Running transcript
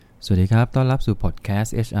สวัสดีครับต้อนรับสู่พอดแคส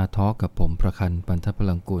ต์ HR Talk กับผมประคันต์ ปันทพ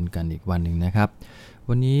ลังกูลกันอีกวันหนึ่งนะครับ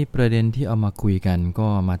วันนี้ประเด็นที่เอามาคุยกันก็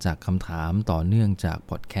มาจากคำถามต่อเนื่องจาก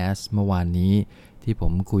พอดแคสต์เมื่อวานนี้ที่ผ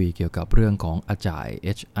มคุยเกี่ยวกับเรื่องของ Agile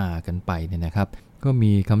HR กันไปเนี่ยนะครับก็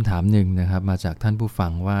มีคำถามหนึ่งนะครับมาจากท่านผู้ฟั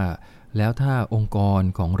งว่าแล้วถ้าองค์กร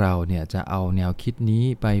ของเราเนี่ยจะเอาแนวคิดนี้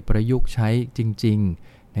ไปประยุกต์ใช้จริง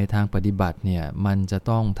ๆในทางปฏิบัติเนี่ยมันจะ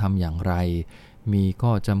ต้องทำอย่างไรมี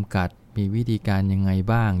ข้อจำกัดมีวิธีการยังไง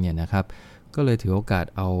บ้างเนี่ยนะครับก็เลยถือโอกาส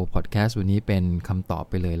เอาพอดแคสต์วันนี้เป็นคำตอบ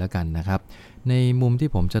ไปเลยแล้วกันนะครับในมุมที่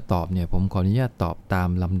ผมจะตอบเนี่ยผมขออนุญาตตอบตาม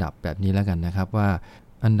ลำดับแบบนี้แล้วกันนะครับว่า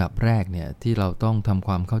อันดับแรกเนี่ยที่เราต้องทำค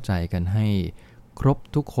วามเข้าใจกันให้ครบ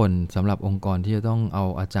ทุกคนสำหรับองค์กรที่จะต้องเอา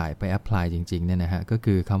Agile ไป apply จริงๆเนี่ยนะฮะก็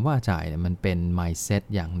คือคำว่า Agile เนี่ยมันเป็น mindset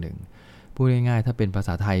อย่างหนึ่งพูดง่ายๆถ้าเป็นภาษ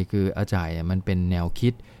าไทยคือ Agile เนี่ยมันเป็นแนว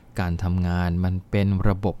คิดการทำงานมันเป็น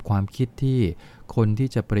ระบบความคิดที่คนที่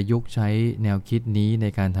จะประยุกต์ใช้แนวคิดนี้ใน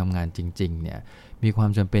การทำงานจริงๆเนี่ยมีความ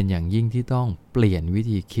จำเป็นอย่างยิ่งที่ต้องเปลี่ยนวิ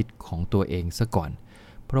ธีคิดของตัวเองซะก่อน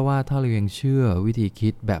เพราะว่าถ้าเรายังเชื่อวิธีคิ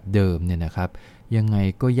ดแบบเดิมเนี่ยนะครับยังไง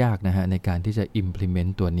ก็ยากนะฮะในการที่จะ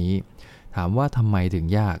implement ตัวนี้ถามว่าทำไมถึง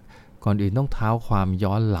ยากก่อนอื่นต้องเท้าความ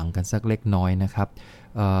ย้อนหลังกันสักเล็กน้อยนะครับ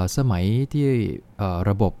สมัยที่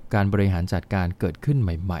ระบบการบริหารจัดการเกิดขึ้นใ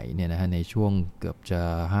หม่ๆเนี่ยนะฮะในช่วงเกือบจะ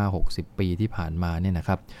 5-60 ปีที่ผ่านมาเนี่ยนะค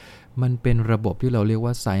รับมันเป็นระบบที่เราเรียก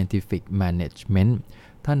ว่า scientific management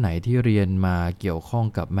ท่านไหนที่เรียนมาเกี่ยวข้อง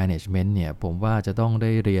กับ management เนี่ยผมว่าจะต้องไ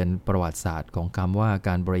ด้เรียนประวัติศาสตร์ของคำว่าก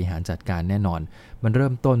ารบริหารจัดการแน่นอนมันเริ่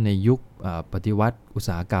มต้นในยุคปฏิวัติอุตส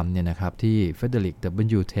าหกรรมเนี่ยนะครับที่ Frederick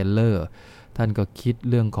W. Taylor ท่านก็คิด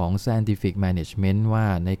เรื่องของ scientific management ว่า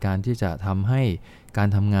ในการที่จะทำให้การ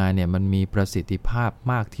ทำงานเนี่ยมันมีประสิทธิภาพ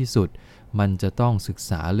มากที่สุดมันจะต้องศึก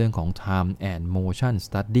ษาเรื่องของ time and motion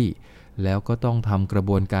study แล้วก็ต้องทำกระบ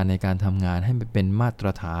วนการในการทำงานให้มันเป็นมาตร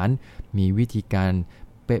ฐานมีวิธีการ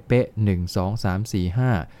เป๊ะๆ1 2 3 4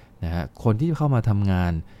 5นะฮะคนที่เข้ามาทำงา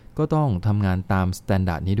นก็ต้องทำงานตามสแตนด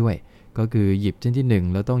าร์ดนี้ด้วยก็คือหยิบชิ้นที่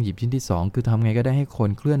1แล้วต้องหยิบชิ้นที่2คือทำไงก็ได้ให้คน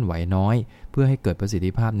เคลื่อนไหวน้อยเพื่อให้เกิดประสิท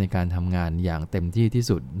ธิภาพในการทำงานอย่างเต็มที่ที่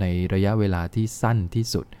สุดในระยะเวลาที่สั้นที่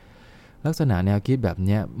สุดลักษณะแนวคิดแบบ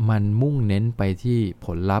นี้มันมุ่งเน้นไปที่ผ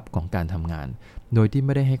ลลัพธ์ของการทำงานโดยที่ไ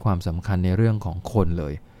ม่ได้ให้ความสำคัญในเรื่องของคนเล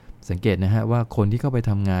ยสังเกตนะฮะว่าคนที่เข้าไป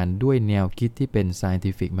ทำงานด้วยแนวคิดที่เป็น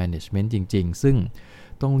scientific management จริงๆซึ่ง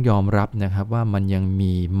ต้องยอมรับนะครับว่ามันยัง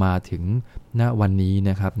มีมาถึงณวันนี้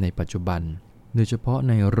นะครับในปัจจุบันโดยเฉพาะ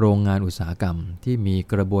ในโรงงานอุตสาหกรรมที่มี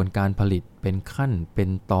กระบวนการผลิตเป็นขั้นเป็น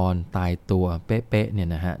ตอนตายตัวเป๊ะๆเนี่ย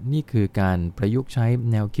นะฮะนี่คือการประยุกต์ใช้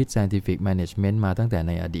แนวคิด scientific management มาตั้งแต่ใ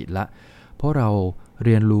นอดีตละเพราะเราเ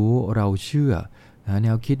รียนรู้เราเชื่อแน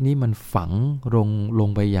วคิดนี้มันฝังลง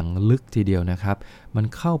ไปอย่างลึกทีเดียวนะครับมัน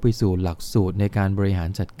เข้าไปสู่หลักสูตรในการบริหาร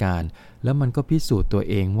จัดการแล้วมันก็พิสูจน์ตัว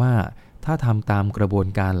เองว่าถ้าทำตามกระบวน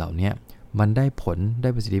การเหล่านี้มันได้ผลได้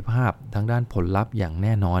ประสิทธิภาพทางด้านผลลัพธ์อย่างแ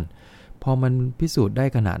น่นอนพอมันพิสูจน์ได้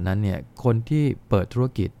ขนาดนั้นเนี่ยคนที่เปิดธุร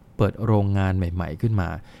กิจเปิดโรงงานใหม่ๆขึ้นมา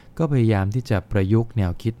ก็พยายามที่จะประยุกต์แน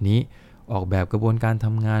วคิดนี้ออกแบบกระบวนการท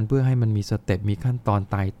ำงานเพื่อให้มันมีสเต็ปมีขั้นตอน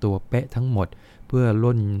ตายตัวเป๊ะทั้งหมดเพื่อ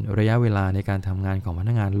ล่นระยะเวลาในการทำงานของพ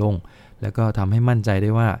นักงานลงแล้วก็ทำให้มั่นใจได้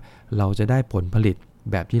ว่าเราจะได้ผลผลิต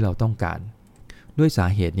แบบที่เราต้องการด้วยสา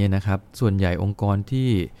เหตุนี้นะครับส่วนใหญ่องค์กรที่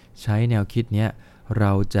ใช้แนวคิดนี้เร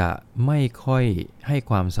าจะไม่ค่อยให้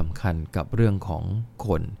ความสำคัญกับเรื่องของค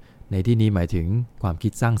นในที่นี้หมายถึงความคิ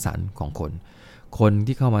ดสร้างสรรค์ของคน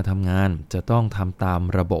ที่เข้ามาทำงานจะต้องทำตาม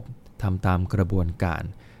ระบบทำตามกระบวนการ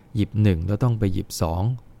หยิบ1แล้วต้องไปหยิบ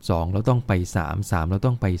2แล้วต้องไป3แล้ว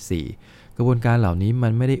ต้องไป4กระบวนการเหล่านี้มั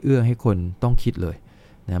นไม่ได้เอื้อให้คนต้องคิดเลย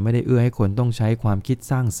นะไม่ได้เอื้อให้คนต้องใช้ความคิด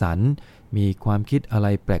สร้างสรรค์มีความคิดอะไร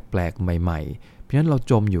แปลกๆใหม่ๆเพราะฉะนั้นเรา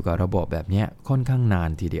จมอยู่กับระบบแบบนี้ค่อนข้างนาน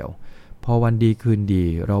ทีเดียวพอวันดีคืนดี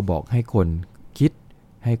เราบอกให้คนคิด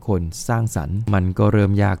ให้คนสร้างสรรค์มันก็เริ่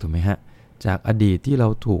มยากถูกไหมฮะจากอดีตที่เรา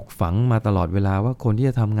ถูกฝังมาตลอดเวลาว่าคนที่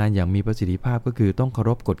จะทำงานอย่างมีประสิทธิภาพก็คือต้องเคา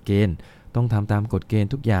รพกฎเกณฑ์ต้องทำตามกฎเกณฑ์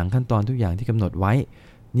ทุกอย่างขั้นตอนทุกอย่างที่กำหนดไว้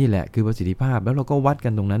นี่แหละคือประสิทธิภาพแล้วเราก็วัดกั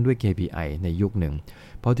นตรงนั้นด้วย KPI ในยุคหนึ่ง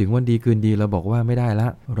พอถึงวันดีคืนดีเราบอกว่าไม่ได้ละ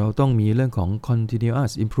เราต้องมีเรื่องของ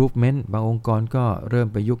continuous improvement บางองค์กรก็เริ่ม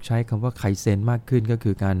ประยุกต์ใช้คำว่าไคเซนมากขึ้นก็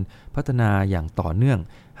คือการพัฒนาอย่างต่อเนื่อง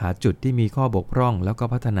หาจุดที่มีข้อบกพร่องแล้วก็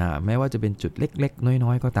พัฒนาแม้ว่าจะเป็นจุดเล็กๆน้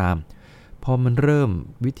อยๆก็ตามพอมันเริ่ม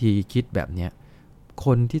วิธีคิดแบบเนี้ยค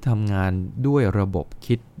นที่ทำงานด้วยระบบ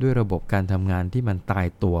คิดด้วยระบบการทำงานที่มันตาย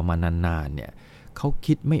ตัวมานานๆเนี่ยเขา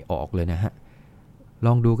คิดไม่ออกเลยนะฮะ ล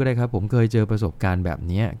องดูก็ได้ครับผมเคยเจอประสบการณ์แบบ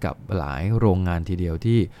นี้กับหลายโรงงานทีเดียว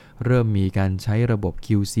ที่เริ่มมีการใช้ระบบ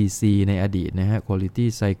QCC ในอดีตนะฮะ Quality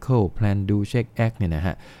Cycle Plan Do Check Act เนี่ยนะฮ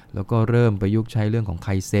ะแล้วก็เริ่มประยุกต์ใช้เรื่องของ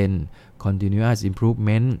Kaizen Continuous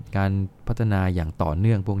Improvement การพัฒนาอย่างต่อเ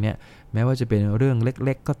นื่องพวกเนี้ยแม้ว่าจะเป็นเรื่องเ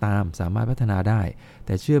ล็กๆก็ตามสามารถพัฒนาได้แ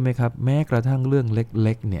ต่เชื่อไหมครับแม้กระทั่งเรื่องเ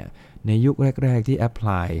ล็กๆเนี่ยในยุคแรกๆที่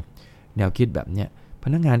apply แนวคิดแบบเนี้ยพ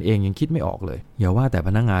นักงานเองยังคิดไม่ออกเลยอย่าว่าแต่พ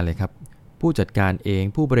นักงานเลยครับผู้จัดการเอง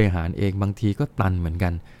ผู้บริหารเองบางทีก็ตันเหมือนกั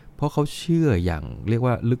นเพราะเขาเชื่ออย่างเรียก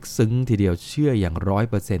ว่าลึกซึ้งทีเดียวเชื่ออย่าง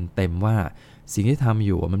 100% เต็มว่าสิ่งที่ทำอ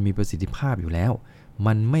ยู่มันมีประสิทธิภาพอยู่แล้ว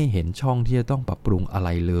มันไม่เห็นช่องที่จะต้องปรับปรุงอะไร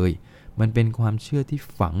เลยมันเป็นความเชื่อที่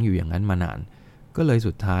ฝังอยู่อย่างนั้นมานานก็เลย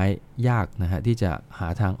สุดท้ายยากนะฮะที่จะหา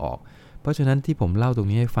ทางออกเพราะฉะนั้นที่ผมเล่าตรง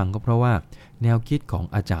นี้ให้ฟังก็เพราะว่าแนวคิดของ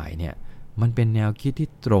Agileเนี่ยมันเป็นแนวคิดที่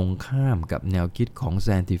ตรงข้ามกับแนวคิดของ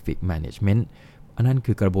Scientific Management อันนั้น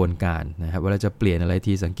คือกระบวนการนะครับเวลาจะเปลี่ยนอะไร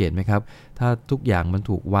ทีสังเกตไหมครับถ้าทุกอย่างมัน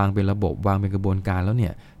ถูกวางเป็นระบบวางเป็นกระบวนการแล้วเนี่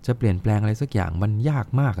ยจะเปลี่ยนแปลงอะไรสักอย่างมันยาก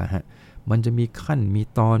มากอะฮะมันจะมีขั้นมี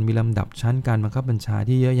ตอนมีลำดับชั้นการบังคับบัญชา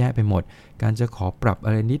ที่เยอะแยะไปหมดการจะขอปรับอ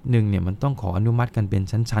ะไรนิดนึงเนี่ยมันต้องขออนุมัติกันเป็น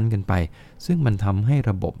ชั้นๆกันไปซึ่งมันทำให้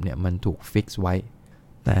ระบบเนี่ยมันถูกฟิกซ์ไว้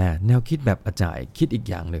แต่แนวคิดแบบAgileคิดอีก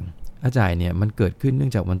อย่างหนึ่งAgileเนี่ยมันเกิดขึ้นเนื่อ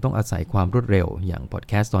งจากมันต้องอาศัยความรวดเร็วอย่างพอด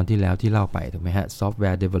แคสต์ตอนที่แล้วที่เล่าไปถูกไหมฮะ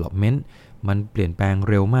Software Development มันเปลี่ยนแปลง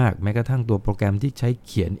เร็วมากแม้กระทั่งตัวโปรแกรมที่ใช้เ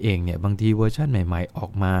ขียนเองเนี่ยบางทีเวอร์ชันใหม่ๆออ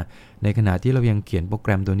กมาในขณะที่เรายังเขียนโปรแก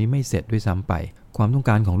รมตัวนี้ไม่เสร็จด้วยซ้ำไปความต้อง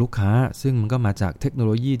การของลูกค้าซึ่งมันก็มาจากเทคโนโ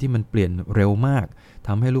ลยีที่มันเปลี่ยนเร็วมากท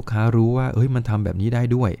ำให้ลูกค้ารู้ว่ามันทำแบบนี้ได้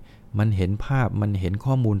ด้วยมันเห็นภาพมันเห็น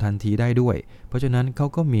ข้อมูลทันทีได้ด้วยเพราะฉะนั้นเขา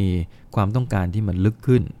ก็มีความต้องการที่มันลึก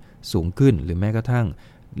ขึ้นสูงขึ้นหรือแม้กระทั่ง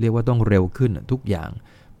เรียกว่าต้องเร็วขึ้นทุกอย่าง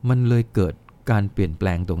มันเลยเกิดการเปลี่ยนแปล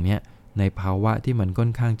งตรงนี้ในภาวะที่มันค่อ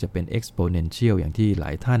นข้างจะเป็น exponential อย่างที่หล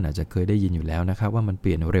ายท่านอาจจะเคยได้ยินอยู่แล้วนะครับว่ามันเป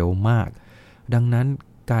ลี่ยนเร็วมากดังนั้น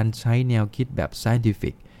การใช้แนวคิดแบบ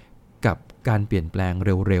scientific กับการเปลี่ยนแปลง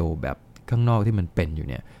เร็วๆแบบข้างนอกที่มันเป็นอยู่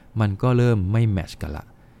เนี่ยมันก็เริ่มไม่แมทช์กันละ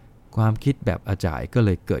ความคิดแบบAgileก็เล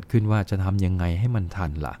ยเกิดขึ้นว่าจะทำยังไงให้มันทั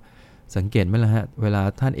นล่ะสังเกตไหมล่ะฮะเวลา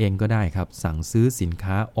ท่านเองก็ได้ครับสั่งซื้อสิน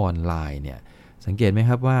ค้าออนไลน์เนี่ยสังเกตไหมค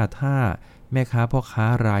รับว่าถ้าแม่ค้าพ่อค้า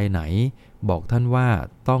รายไหนบอกท่านว่า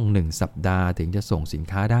ต้อง1สัปดาห์ถึงจะส่งสิน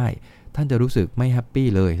ค้าได้ท่านจะรู้สึกไม่แฮปปี้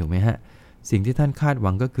เลยถูกไหมฮะสิ่งที่ท่านคาดห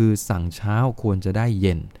วังก็คือสั่งเช้าควรจะได้เ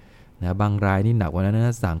ย็นนะบางรายนี่หนักกว่านั้นน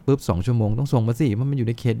ะสั่งปุ๊บ2ชั่วโมงต้องส่งมาสิมันอยู่ใ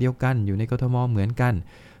นเขตเดียวกันอยู่ในกทมเหมือนกัน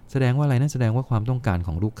แสดงว่าอะไรนะแสดงว่าความต้องการข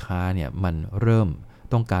องลูกค้าเนี่ยมันเริ่ม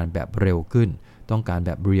ต้องการแบบเร็วขึ้นต้องการแ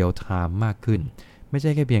บบเรียลไทม์มากขึ้นไม่ใช่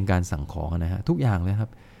แค่เพียงการสั่งของนะฮะทุกอย่างเลยครั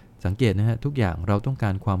บสังเกตนะฮะทุกอย่างเราต้องกา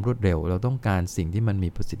รความรวดเร็วเราต้องการสิ่งที่มันมี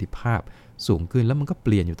ประสิทธิภาพสูงขึ้นแล้วมันก็เป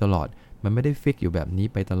ลี่ยนอยู่ตลอดมันไม่ได้ฟิกอยู่แบบนี้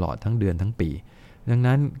ไปตลอดทั้งเดือนทั้งปีดัง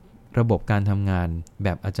นั้นระบบการทำงานแบ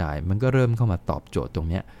บAgileมันก็เริ่มเข้ามาตอบโจทย์ตรง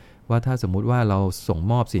เนี้ยว่าถ้าสมมุติว่าเราส่ง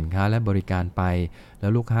มอบสินค้าและบริการไปแล้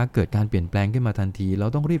วลูกค้าเกิดการเปลี่ยนแปลงขึ้นมาทันทีเรา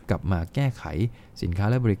ต้องรีบกลับมาแก้ไขสินค้า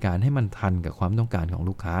และบริการให้มันทันกับความต้องการของ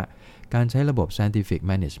ลูกค้าการใช้ระบบ Scientific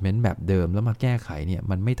Management แบบเดิมแล้วมาแก้ไขเนี่ย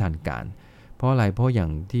มันไม่ทันการเพราะอะไรเพราะอย่าง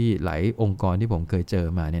ที่หลายองค์กรที่ผมเคยเจอ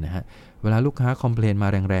มาเนี่ยนะฮะเวลาลูกค้าคอมเพลนมา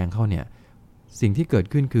แรงๆเข้าเนี่ยสิ่งที่เกิด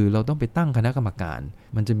ขึ้นคือเราต้องไปตั้งคณะกรรมการ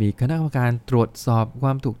มันจะมีคณะกรรมการตรวจสอบคว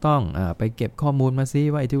ามถูกต้องไปเก็บข้อมูลมาซิ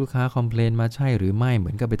ว่าไอ้ที่ลูกค้าคอมเพลนมาใช่หรือไม่เหมื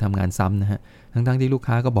อนกับไปทำงานซ้ำนะฮะทั้งที่ลูก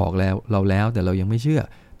ค้าก็บอกแล้วแต่เรายังไม่เชื่อ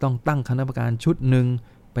ต้องตั้งคณะกรรมการชุดหนึ่ง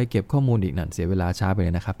ไปเก็บข้อมูลอีกนั่นเสียเวลาช้าไปเล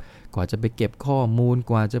ยนะครับกว่าจะไปเก็บข้อมูล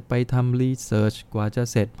กว่าจะไปทำรีเสิร์ชกว่าจะ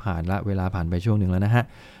เสร็จเวลาผ่านไปช่วงหนึ่งแล้วนะฮะ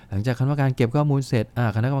หลังจากคณะกรรมการเก็บข้อมูลเสร็จ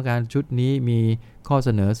คณะกรรมการชุดนี้มีข้อเส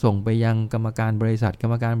นอส่งไปยังกรรมการบริษัท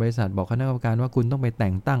บอกคณะกรรมการว่าคุณต้องไปแ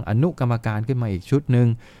ต่งตั้งอนุกรรมการขึ้นมาอีกชุดหนึ่ง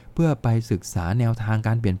เพื่อไปศึกษาแนวทางก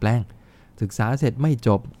ารเปลี่ยนแปลงศึกษาเสร็จไม่จ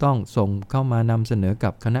บต้องส่งเข้ามานำเสนอกั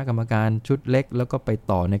บคณะกรรมการชุดเล็กแล้วก็ไป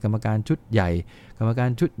ต่อในกรรมการชุดใหญ่กรรมการ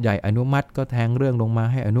ชุดใหญ่อนุมัติก็แทงเรื่องลงมา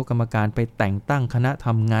ให้อนุกรรมการไปแต่งตั้งคณะท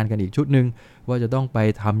ำงานกันอีกชุดหนึ่งว่าจะต้องไป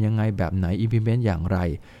ทำยังไงแบบไหน implement อย่างไร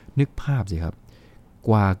นึกภาพสิครับ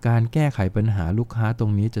กว่าการแก้ไขปัญหาลูกค้าตร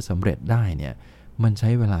งนี้จะสำเร็จได้เนี่ยมันใช้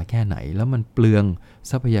เวลาแค่ไหนแล้วมันเปลือง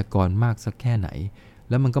ทรัพยากรมากสักแค่ไหน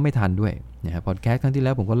แล้วมันก็ไม่ทันด้วยนะฮะพอดแคสต์ครั้งที่แ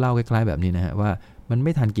ล้วผมก็เล่าคล้ายๆแบบนี้นะฮะว่ามันไ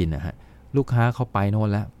ม่ทันกินนะฮะลูกค้าเขาไปโน่น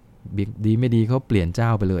แล้วดีไม่ดีเขาเปลี่ยนเจ้า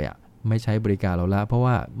ไปเลยไม่ใช้บริการเราละเพราะ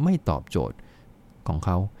ว่าไม่ตอบโจทย์ของเข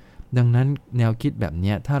าดังนั้นแนวคิดแบบ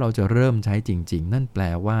นี้ถ้าเราจะเริ่มใช้จริงๆนั่นแปล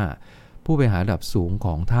ว่าผู้บริหารระดับสูงข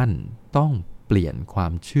องท่านต้องเปลี่ยนควา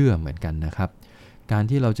มเชื่อเหมือนกันนะครับการ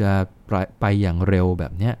ที่เราจะไปอย่างเร็วแบ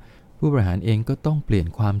บนี้ผู้บริหารเองก็ต้องเปลี่ยน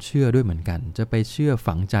ความเชื่อด้วยเหมือนกันจะไปเชื่อ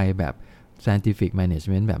ฝังใจแบบ scientific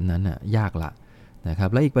management แบบนั้นยากละนะครับ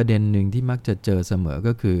และอีกประเด็นหนึ่งที่มักจะเจอเสมอ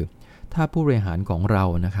ก็คือ ถ้าผู้บริหารของเรา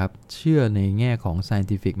นะครับเชื่อในแง่ของ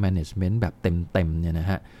scientific management แบบเต็มๆเนี่ยนะ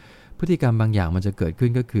ฮะพฤติกรรมบางอย่างมันจะเกิดขึ้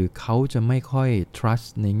นก็คือเขาจะไม่ค่อย trust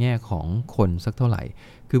ในแง่ของคนสักเท่าไหร่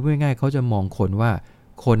คือพูดง่ายๆเขาจะมองคนว่า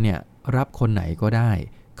คนเนี่ยรับคนไหนก็ได้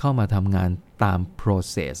เข้ามาทำงานตาม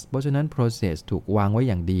process เพราะฉะนั้น process ถูกวางไว้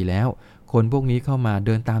อย่างดีแล้วคนพวกนี้เข้ามาเ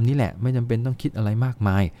ดินตามนี้แหละไม่จำเป็นต้องคิดอะไรมาก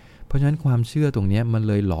มายเพราะฉะนั้นความเชื่อตรงนี้มัน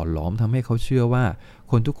เลยหล่อหลอมทำให้เขาเชื่อว่า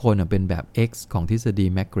คนทุกคนเป็นแบบ X ของทฤษฎี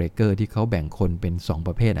แมคเกรเกอร์ที่เขาแบ่งคนเป็น2ป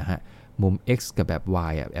ระเภทฮะมุม X กับแบบ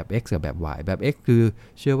Y แบบ X กับแบบ Y แบบ X คือ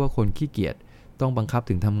เชื่อว่าคนขี้เกียจต้องบังคับ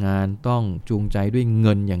ถึงทำงานต้องจูงใจด้วยเ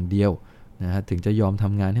งินอย่างเดียวนะฮะถึงจะยอมท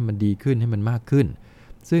ำงานให้มันดีขึ้นให้มันมากขึ้น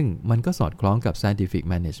ซึ่งมันก็สอดคล้องกับ scientific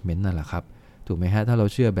management นั่นแหละครับถูกไหมฮะถ้าเรา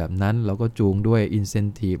เชื่อแบบนั้นเราก็จูงด้วย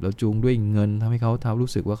incentive เราจูงด้วยเงินทำให้เขารู้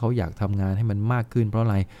สึกว่าเขาอยากทำงานให้มันมากขึ้นเพราะอะ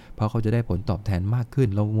ไรเพราะเขาจะได้ผลตอบแทนมากขึ้น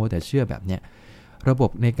เรามัวแต่เชื่อแบบเนี้ยระบบ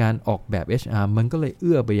ในการออกแบบ HR มันก็เลยเ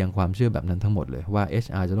อื้อไปยังความเชื่อแบบนั้นทั้งหมดเลยว่า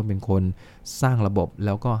HR จะต้องเป็นคนสร้างระบบแ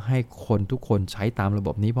ล้วก็ให้คนทุกคนใช้ตามระบ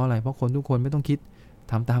บนี้เพราะอะไรเพราะคนทุกคนไม่ต้องคิด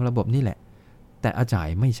ทำตามระบบนี่แหละแต่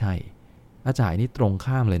Agileไม่ใช่Agileนี่ตรง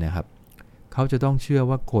ข้ามเลยนะครับเขาจะต้องเชื่อ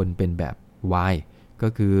ว่าคนเป็นแบบ Y ก็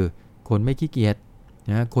คือคนไม่ขี้เกียจ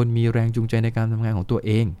นะคนมีแรงจูงใจในการทำงานของตัวเ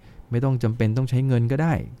องไม่ต้องจำเป็นต้องใช้เงินก็ไ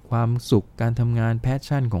ด้ความสุขการทำงานแพช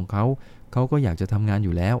ชั่นของเขาก็อยากจะทำงานอ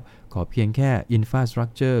ยู่แล้วขอเพียงแค่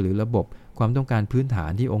infrastructure หรือระบบความต้องการพื้นฐา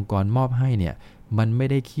นที่องค์กรมอบให้เนี่ยมันไม่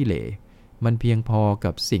ได้ขี้เหร่มันเพียงพอ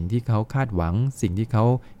กับสิ่งที่เขาคาดหวังสิ่งที่เขา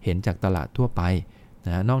เห็นจากตลาดทั่วไปน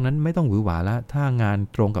ะนอกนั้นไม่ต้องหวือหวาละถ้างาน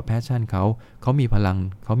ตรงกับแพชชั่นเขามีพลัง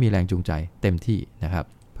เขามีแรงจูงใจเต็มที่นะครับ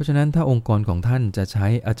เพราะฉะนั้นถ้าองค์กรของท่านจะใช้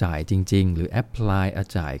Agile จริงๆหรือ apply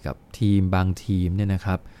Agile กับทีมบางทีมเนี่ยนะค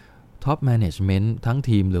รับ Top Management ทั้ง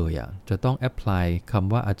ทีมเลยจะต้อง apply ค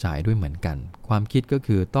ำว่า Agile ด้วยเหมือนกันความคิดก็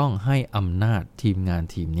คือต้องให้อำนาจทีมงาน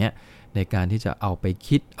ทีมเนี้ยในการที่จะเอาไป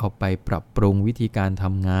คิดเอาไปปรับปรุงวิธีการท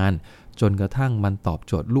ำงานจนกระทั่งมันตอบ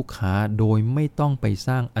โจทย์ลูกค้าโดยไม่ต้องไปส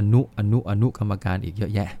ร้างอนุกรรมการอีกเยอ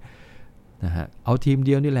ะแยะนะฮะเอาทีมเ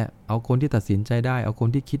ดียวนี่แหละเอาคนที่ตัดสินใจได้เอาคน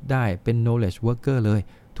ที่คิดได้เป็น knowledge worker เลย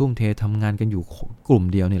ทุ่มเททำงานกันอยู่กลุ่ม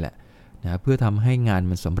เดียวนี่แหละนะเพื่อทำให้งาน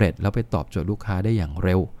มันสำเร็จแล้วไปตอบโจทย์ลูกค้าได้อย่างเ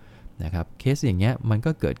ร็วนะครับเคสอย่างเงี้ยมัน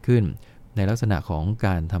ก็เกิดขึ้นในลักษณะของก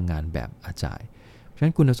ารทำงานแบบ Agile เพราะฉะ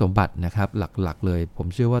นั้นคุณสมบัตินะครับหลักๆเลยผม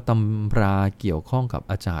เชื่อว่าตำราเกี่ยวข้องกับ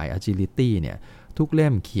Agile Agility เนี่ยทุกเล่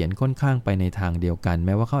มเขียนค่อนข้างไปในทางเดียวกันแ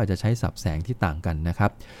ม้ว่าเขาอาจจะใช้ศัพท์แสงที่ต่างกันนะครั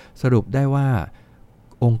บสรุปได้ว่า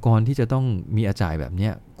องค์กรที่จะต้องมี Agile แบบนี้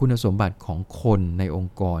คุณสมบัติของคนในอง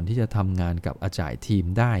ค์กรที่จะทำงานกับ Agile ทีม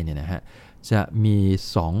ได้เนี่ยนะฮะจะมี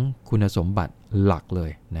2คุณสมบัติหลักเล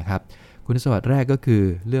ยนะครับคุณสมบัติแรกก็คือ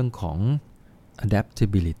เรื่องของ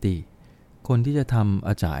adaptability คนที่จะท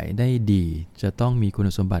ำ Agile ได้ดีจะต้องมีคุณ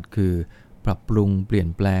สมบัติคือปรับปรุงเปลี่ยน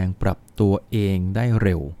แปลงปรับตัวเองได้เ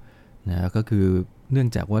ร็วนะก็คือเนื่อง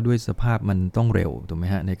จากว่าด้วยสภาพมันต้องเร็วถูกไหม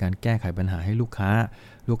ฮะในการแก้ไขปัญหาให้ลูก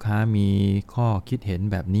ค้ามีข้อคิดเห็น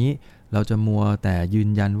แบบนี้เราจะมัวแต่ยืน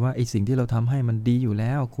ยันว่าไอ้สิ่งที่เราทำให้มันดีอยู่แ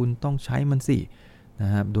ล้วคุณต้องใช้มันสินะ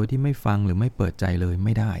ครับโดยที่ไม่ฟังหรือไม่เปิดใจเลยไ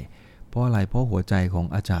ม่ได้เพราะอะไรเพราะหัวใจของ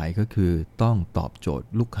Agileก็คือต้องตอบโจทย์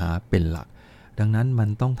ลูกค้าเป็นหลักดังนั้นมัน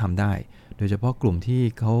ต้องทำได้โดยเฉพาะกลุ่มที่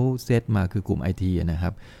เขาเซตมาคือกลุ่ม IT นะค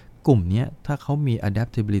รับกลุ่มนี้ถ้าเขามี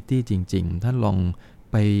adaptability จริงๆท่านลอง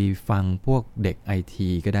ไปฟังพวกเด็ก IT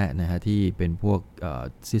ก็ได้นะฮะที่เป็นพวก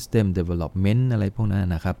system development อะไรพวกนั้น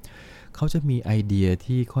นะครับเขาจะมีไอเดีย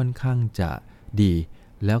ที่ค่อนข้างจะดี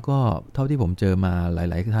แล้วก็เท่าที่ผมเจอมาหล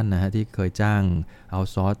ายๆท่านนะฮะที่เคยจ้าง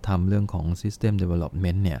outsource ทำเรื่องของ system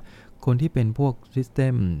development เนี่ยคนที่เป็นพวก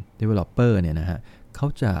system developer เนี่ยนะฮะเขา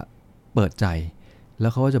จะเปิดใจแล้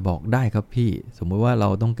วเขาก็จะบอกได้ครับพี่สมมติว่าเรา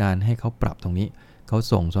ต้องการให้เขาปรับตรงนี้เขา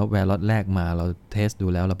ส่งซอฟต์แวร์ล็อตแรกมาเราเทสดู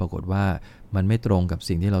แล้วเราปรากฏว่ามันไม่ตรงกับ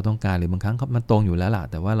สิ่งที่เราต้องการหรือบางครั้งมันตรงอยู่แล้วล่ะ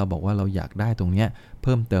แต่ว่าเราบอกว่าเราอยากได้ตรงเนี้ยเ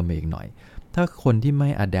พิ่มเติมอีกหน่อยถ้าคนที่ไม่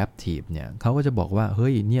adaptive เนี่ยเขาก็จะบอกว่าเฮ้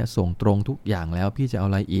ยเนี่ยส่งตรงทุกอย่างแล้วพี่จะเอา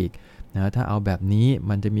อะไรอีกนะถ้าเอาแบบนี้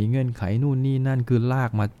มันจะมีเงื่อนไขนู่นนี่นั่นคือลาก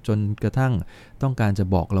มาจนกระทั่งต้องการจะ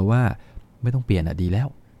บอกเราว่าไม่ต้องเปลี่ยนดีแล้ว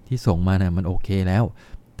ที่ส่งมานะมันโอเคแล้ว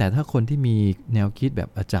แต่ถ้าคนที่มีแนวคิดแบบ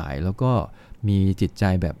Agileแล้วก็มีจิตใจ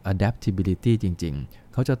แบบ adaptability จริง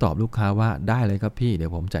ๆเขาจะตอบลูกค้าว่าได้เลยครับพี่เดี๋ย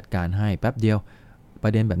วผมจัดการให้แป๊บเดียวปร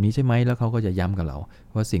ะเด็นแบบนี้ใช่ไหมแล้วเขาก็จะย้ำกับเรา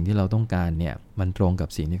ว่าสิ่งที่เราต้องการเนี่ยมันตรงกับ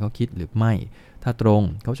สิ่งที่เขาคิดหรือไม่ถ้าตรง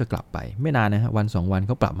เขาจะกลับไปไม่นานนะฮะวัน2วันเ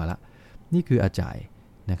ขาปรับมาละนี่คือAgile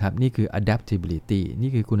นะครับนี่คือ adaptability นี่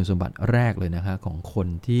คือคุณสมบัติแรกเลยนะคะของคน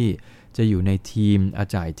ที่จะอยู่ในทีม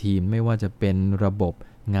Agileทีมไม่ว่าจะเป็นระบบ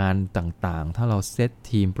งานต่างๆถ้าเราเซต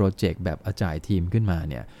ทีมโปรเจกต์แบบ Agile ทีมขึ้นมา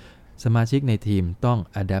เนี่ยสมาชิกในทีมต้อง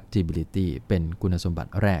adaptability เป็นคุณสมบั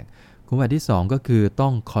ติแรกคุณสมบัติที่2ก็คือต้อ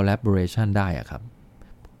ง collaboration ได้ครับ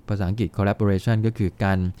ภาษาอังกฤษ collaboration ก็คือก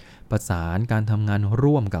ารประสานการทำงาน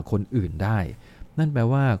ร่วมกับคนอื่นได้นั่นแปล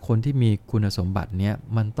ว่าคนที่มีคุณสมบัติเนี้ย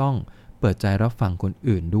มันต้องเปิดใจรับฟังคน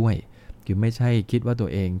อื่นด้วยคือไม่ใช่คิดว่าตัว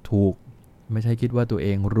เองถูกไม่ใช่คิดว่าตัวเอ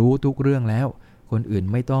งรู้ทุกเรื่องแล้วคนอื่น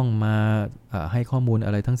ไม่ต้องมาให้ข้อมูลอ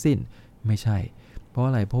ะไรทั้งสิ้นไม่ใช่เพราะ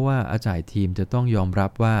อะไรเพราะว่าAgileทีมจะต้องยอมรั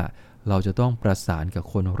บว่าเราจะต้องประสานกับ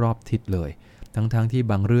คนรอบทิศเลยทั้งที่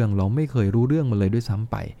บางเรื่องเราไม่เคยรู้เรื่องมันเลยด้วยซ้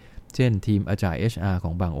ำไปเช่นทีม Agile HR ข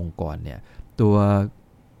องบางองค์กรเนี่ยตัว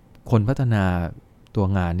คนพัฒนาตัว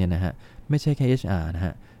งานเนี่ยนะฮะไม่ใช่แค่ HR นะฮ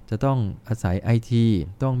ะจะต้องอาศัย IT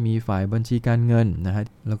ต้องมีฝ่ายบัญชีการเงินนะฮะ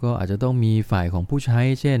แล้วก็อาจจะต้องมีฝ่ายของผู้ใช้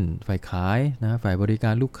เช่นฝ่ายขายนะฝ่ายบริกา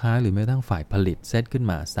รลูกค้าหรือแม้กระทั่งฝ่ายผลิตเซตขึ้น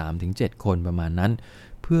มา 3-7 คนประมาณนั้น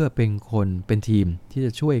เพื่อเป็นทีมที่จ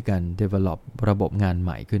ะช่วยกัน develop ระบบงานให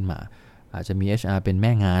ม่ขึ้นมาอาจจะมี HR เป็นแ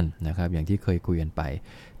ม่งานนะครับอย่างที่เคยคุยกันไป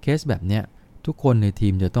เคสแบบเนี้ยทุกคนในที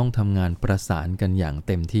มจะต้องทำงานประสานกันอย่าง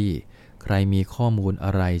เต็มที่ใครมีข้อมูลอ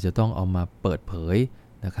ะไรจะต้องเอามาเปิดเผย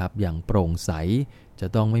นะครับอย่างโปร่งใสจะ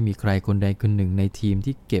ต้องไม่มีใครคนใดคนหนึ่งในทีม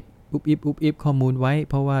ที่เก็บอุบอิบข้อมูลไว้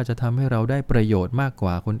เพราะว่าจะทำให้เราได้ประโยชน์มากก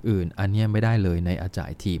ว่าคนอื่นอันนี้ไม่ได้เลยใน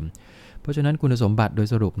Agileทีมเพราะฉะนั้นคุณสมบัติโดย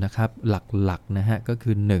สรุปนะครับหลักๆนะฮะก็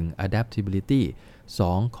คือ 1. adaptability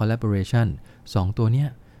 2. collaboration 2 ตัวเนี้ย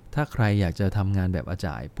ถ้าใครอยากจะทำงานแบบ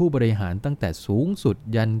Agileผู้บริหารตั้งแต่สูงสุด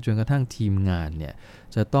ยันจนกระทั่งทีมงานเนี่ย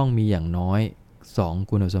จะต้องมีอย่างน้อย2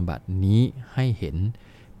คุณสมบัตินี้ให้เห็น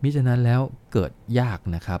มิฉะนั้นแล้วเกิดยาก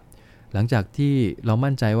นะครับหลังจากที่เรา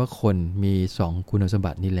มั่นใจว่าคนมี2คุณสม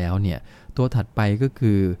บัตินี้แล้วเนี่ยตัวถัดไปก็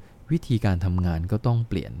คือวิธีการทำงานก็ต้อง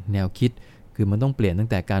เปลี่ยนแนวคิดคือมันต้องเปลี่ยนตั้ง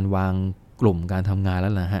แต่การวางกลุ่มการทำงานแล้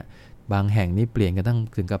วนะฮะบางแห่งนี่เปลี่ยนกัน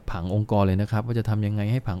ถึงกับผังองค์กรเลยนะครับว่าจะทำยังไง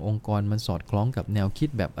ให้ผังองค์กรมันสอดคล้องกับแนวคิด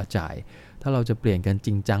แบบAgileถ้าเราจะเปลี่ยนกันจ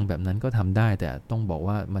ริงจังแบบนั้นก็ทำได้แต่ต้องบอก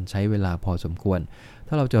ว่ามันใช้เวลาพอสมควร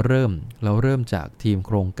ถ้าเราเริ่มจากทีมโ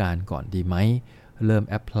ครงการก่อนดีไหมเริ่ม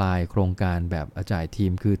แอพพลายโครงการแบบAgileที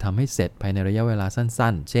มคือทำให้เสร็จภายในระยะเวลา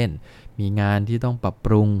สั้นๆเช่นมีงานที่ต้องปรับป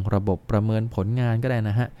รุงระบบประเมินผลงานก็ได้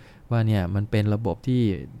นะฮะว่าเนี่ยมันเป็นระบบที่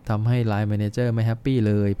ทำให้ Line Manager ไม่แฮปปี้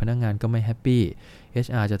เลยพนักงานก็ไม่แฮปปี้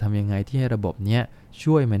HR จะทำยังไงที่ให้ระบบเนี้ย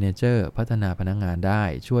ช่วย Manager พัฒนาพนักงานได้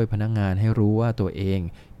ช่วยพนักงานให้รู้ว่าตัวเอง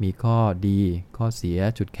มีข้อดีข้อเสีย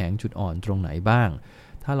จุดแข็งจุดอ่อนตรงไหนบ้าง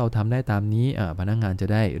ถ้าเราทำได้ตามนี้พนักงานจะ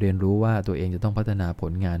ได้เรียนรู้ว่าตัวเองจะต้องพัฒนาผ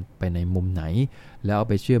ลงานไปในมุมไหนแล้วเอา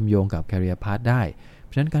ไปเชื่อมโยงกับ Career Path ได้เพ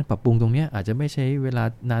ราะฉะนั้นการปรับปรุงตรงนี้อาจจะไม่ใช้เวลา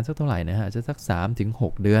นานสักเท่าไหร่นะฮะอาจจะสัก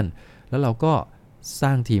 3-6 เดือนแล้วเราก็สร้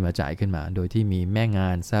างทีมAgileขึ้นมาโดยที่มีแม่งา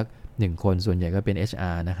นสัก1คนส่วนใหญ่ก็เป็น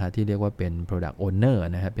HR นะคะที่เรียกว่าเป็น Product Owner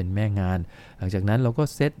นะฮะเป็นแม่งานหลังจากนั้นเราก็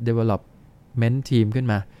เซต Development Team ขึ้น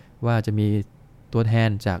มาว่าจะมีตัวแทน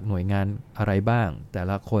จากหน่วยงานอะไรบ้างแต่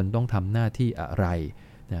ละคนต้องทำหน้าที่อะไร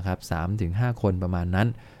นะครับ 3-5 คนประมาณนั้น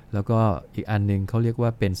แล้วก็อีกอันนึงเขาเรียกว่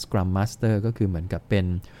าเป็น Scrum Master ก็คือเหมือนกับเป็น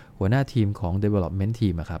หัวหน้าทีมของ Development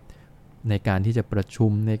Team ครับในการที่จะประชุ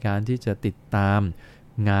มในการที่จะติดตาม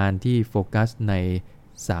งานที่โฟกัสใน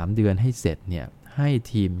3 เดือนให้เสร็จเนี่ยให้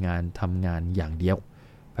ทีมงานทำงานอย่างเดียว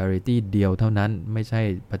priority เดียวเท่านั้นไม่ใช่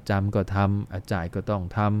ประจำก็ทำAgileก็ต้อง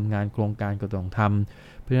ทำงานโครงการก็ต้องท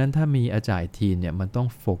ำเพราะฉะนั้นถ้ามีAgileทีมเนี่ยมันต้อง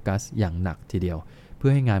โฟกัสอย่างหนักทีเดียวเพื่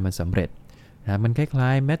อให้งานมันสำเร็จนะมันคล้า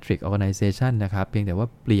ยๆ Matrix Organization นะครับเพียงแต่ว่า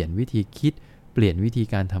เปลี่ยนวิธีคิดเปลี่ยนวิธี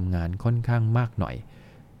การทำงานค่อนข้างมากหน่อย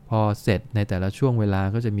พอเสร็จในแต่ละช่วงเวลา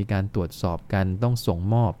ก็จะมีการตรวจสอบกันต้องส่ง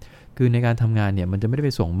มอบคือในการทำงานเนี่ยมันจะไม่ได้ไ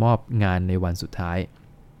ปส่งมอบงานในวันสุดท้าย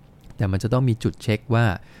แต่มันจะต้องมีจุดเช็คว่า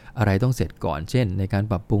อะไรต้องเสร็จก่อนเช่นในการ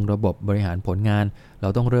ปรับปรุงระบบบริหารผลงานเรา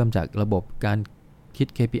ต้องเริ่มจากระบบการคิด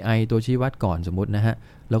KPI ตัวชี้วัดก่อนสมมุตินะฮะ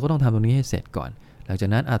เราก็ต้องทำตรงนี้ให้เสร็จก่อนหลังจาก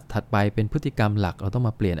นั้นถัดไปเป็นพฤติกรรมหลักเราต้องม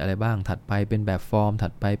าเปลี่ยนอะไรบ้างถัดไปเป็นแบบฟอร์มถั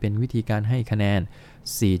ดไปเป็นวิธีการให้คะแนน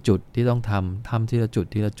4จุดที่ต้องทำทีละจุ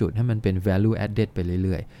ดให้มันเป็น value added ไปเ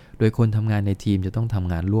รื่อยๆโดยคนทำงานในทีมจะต้องท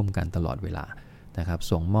ำงานร่วมกันตลอดเวลานะครับ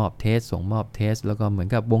ส่งมอบเทสแล้วก็เหมือน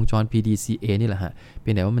กับวงจร PDCA นี่แหละฮะเพี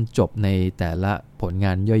ยงแต่ว่ามันจบในแต่ละผลง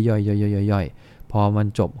านย่อยๆพอมัน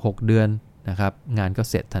จบ6เดือนนะครับงานก็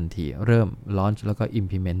เสร็จทันทีเริ่ม launch แล้วก็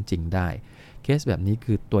implement จริงได้เคสแบบนี้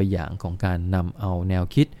คือตัวอย่างของการนำเอาแนว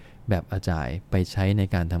คิดแบบAgileไปใช้ใน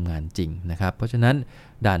การทำงานจริงนะครับเพราะฉะนั้น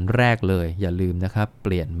ด่านแรกเลยอย่าลืมนะครับเป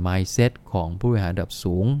ลี่ยน mindset ของผู้บริหารระดับ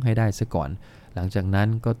สูงให้ได้ซะก่อนหลังจากนั้น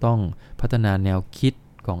ก็ต้องพัฒนาแนวคิด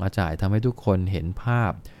ของAgileทำให้ทุกคนเห็นภา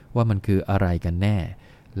พว่ามันคืออะไรกันแน่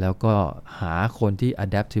แล้วก็หาคนที่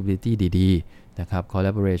adaptability ดีๆนะครับ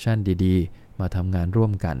collaboration ดีๆมาทำงานร่ว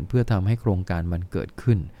มกันเพื่อทำให้โครงการมันเกิด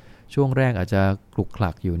ขึ้นช่วงแรกอาจจะคลุกคลั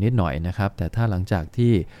กอยู่นิดหน่อยนะครับแต่ถ้าหลังจาก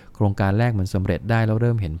ที่โครงการแรกมันสำเร็จได้แล้วเ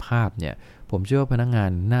ริ่มเห็นภาพเนี่ยผมเชื่อว่าพนักงาน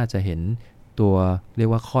น่าจะเห็นตัวเรีย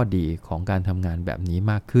กว่าข้อดีของการทำงานแบบนี้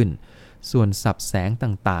มากขึ้น ส่วนศัพท์แสง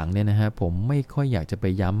ต่างๆเนี่ยนะฮะผมไม่ค่อยอยากจะไป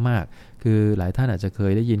ย้ำมากคือหลายท่านอาจจะเค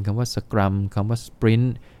ยได้ยินคำว่า Scrum คำว่า Sprint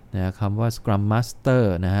นะคำว่า Scrum Master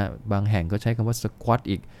นะฮะบางแห่งก็ใช้คำว่า Squad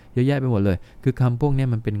อีกเยอะแยะไปหมดเลยคือคำพวกนี้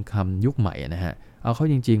มันเป็นคำยุคใหม่นะฮะเอาเข้า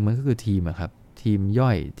จริงๆมันก็คือทีมครับทีมย่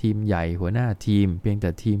อยทีมใหญ่หัวหน้าทีมเพียงแต่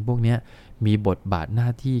ทีมพวกนี้มีบทบาทหน้า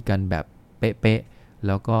ที่กันแบบเป๊ะๆแ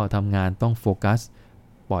ล้วก็ทำงานต้องโฟกัส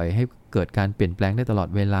ปล่อยให้เกิดการเปลี่ยนแปลงได้ตลอด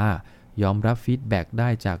เวลายอมรับฟีดแบ็กได้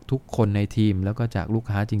จากทุกคนในทีมแล้วก็จากลูก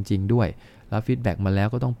ค้าจริงๆด้วยรับฟีดแบ็กมาแล้ว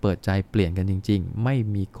ก็ต้องเปิดใจเปลี่ยนกันจริงๆไม่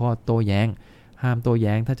มีข้อโต้แย้งห้ามโต้แ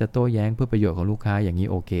ย้งถ้าจะโต้แย้งเพื่อประโยชน์ของลูกค้าอย่างนี้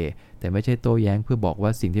โอเคแต่ไม่ใช่โต้แย้งเพื่อบอกว่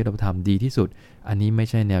าสิ่งที่เราทำดีที่สุดอันนี้ไม่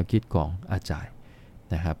ใช่แนวคิดของAgile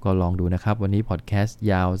นะครับก็ลองดูนะครับวันนี้พอดแคสต์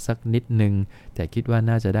ยาวสักนิดนึงแต่คิดว่า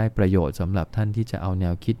น่าจะได้ประโยชน์สำหรับท่านที่จะเอาแน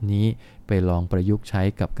วคิดนี้ไปลองประยุกต์ใช้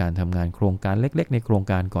กับการทำงานโครงการเล็กๆในโครง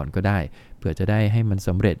การก่อนก็ได้เพื่อจะได้ให้มันส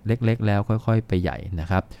ำเร็จเล็กๆแล้วค่อยๆไปใหญ่นะ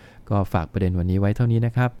ครับก็ฝากประเด็นวันนี้ไว้เท่านี้น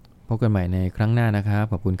ะครับพบกันใหม่ในครั้งหน้านะครับ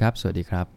ขอบคุณครับสวัสดีครับ